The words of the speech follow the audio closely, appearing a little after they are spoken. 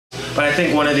But I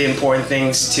think one of the important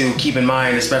things to keep in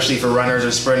mind, especially for runners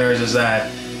or sprinters, is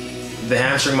that the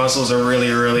hamstring muscles are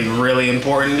really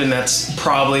important, and that's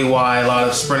probably why a lot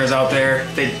of sprinters out there,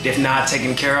 if not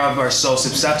taken care of, are so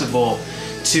susceptible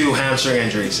to hamstring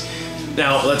injuries.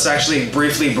 Now, let's actually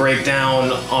briefly break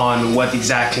down on what the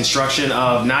exact construction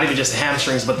of not even just the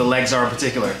hamstrings, but the legs are in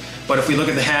particular. But if we look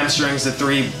at the hamstrings, the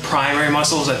three primary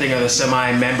muscles, I think, are the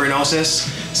semimembranosus,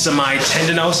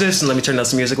 semitendinosus, and let me turn down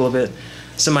some music a little bit.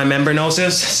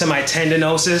 Semimembranosus,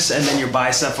 semitendinosus, and then your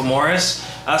bicep femoris.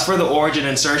 As for the origin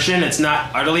insertion, it's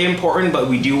not utterly important, but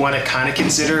we do want to kind of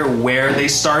consider where they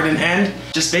start and end.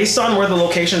 Just based on where the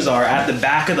locations are, at the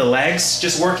back of the legs,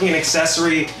 just working an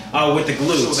accessory with the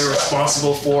glutes. So they're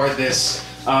responsible for this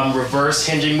reverse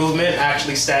hinging movement,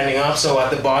 actually standing up, so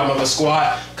at the bottom of a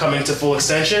squat, coming to full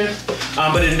extension.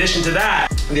 But in addition to that,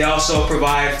 they also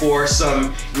provide for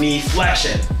some knee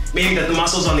flexion, meaning that the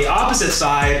muscles on the opposite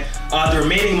side, the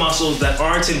remaining muscles that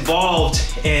aren't involved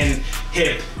in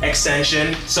hip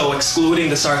extension, so excluding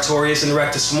the sartorius and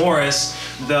rectus femoris,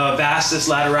 the vastus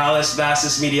lateralis,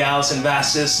 vastus medialis, and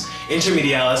vastus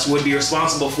intermedialis would be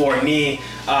responsible for knee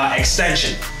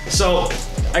extension. So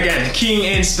again, keying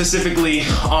in specifically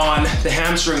on the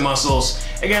hamstring muscles,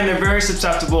 again, they're very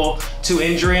susceptible to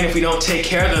injury, and if we don't take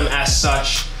care of them as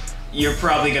such, you're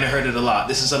probably gonna hurt it a lot.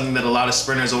 This is something that a lot of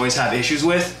sprinters always have issues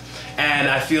with, and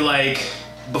I feel like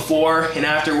before and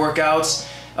after workouts,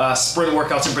 sprint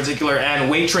workouts in particular, and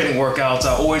weight training workouts,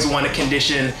 I always want to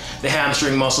condition the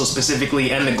hamstring muscles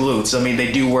specifically and the glutes. I mean,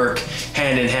 they do work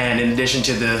hand in hand in addition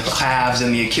to the calves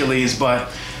and the Achilles,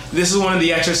 but this is one of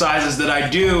the exercises that I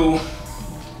do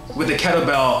with the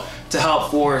kettlebell to help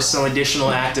for some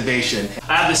additional activation.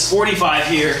 I have this 45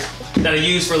 here that I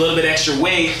use for a little bit extra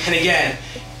weight, and again,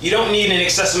 you don't need an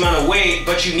excessive amount of weight,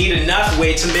 but you need enough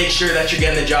weight to make sure that you're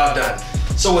getting the job done.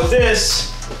 So with this,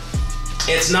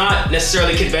 it's not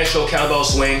necessarily conventional kettlebell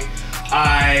swing.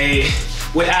 I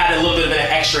would add a little bit of an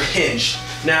extra hinge.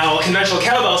 Now, a conventional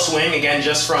kettlebell swing, again,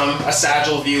 just from a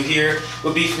sagittal view here,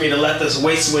 would be for me to let this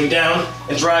weight swing down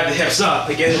and drive the hips up.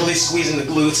 Again, really squeezing the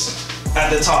glutes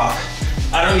at the top.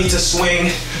 I don't need to swing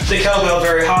the kettlebell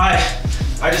very high.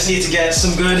 I just need to get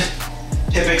some good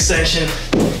hip extension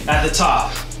at the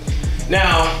top.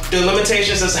 Now, there are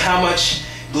limitations as to how much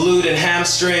glute and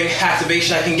hamstring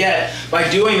activation I can get by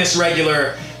doing this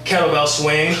regular kettlebell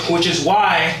swing, which is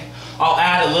why I'll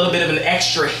add a little bit of an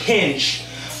extra hinge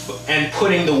and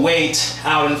putting the weight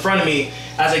out in front of me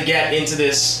as I get into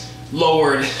this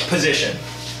lowered position.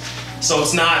 So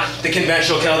it's not the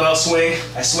conventional kettlebell swing.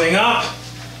 I swing up,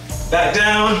 back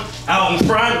down, out in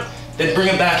front, then bring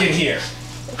it back in here.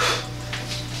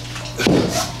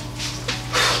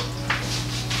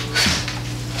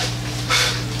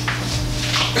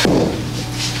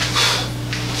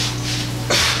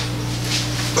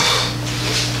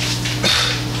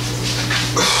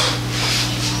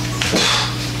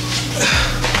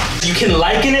 You can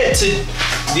liken it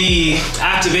to the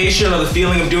activation or the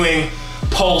feeling of doing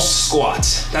pulse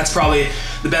squats. That's probably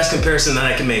the best comparison that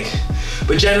I can make.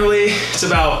 But generally, it's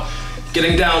about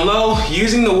getting down low,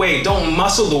 using the weight. Don't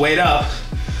muscle the weight up,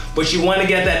 but you want to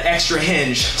get that extra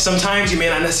hinge. Sometimes you may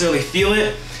not necessarily feel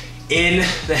it in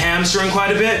the hamstring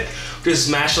quite a bit, which is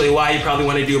naturally why you probably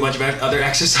want to do a bunch of other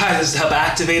exercises to help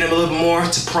activate them a little bit more,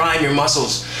 to prime your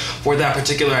muscles for that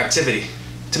particular activity,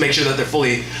 to make sure that they're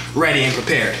fully ready and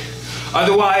prepared.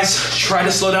 Otherwise, try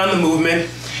to slow down the movement,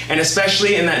 and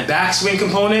especially in that backswing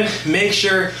component, make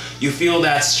sure you feel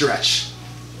that stretch.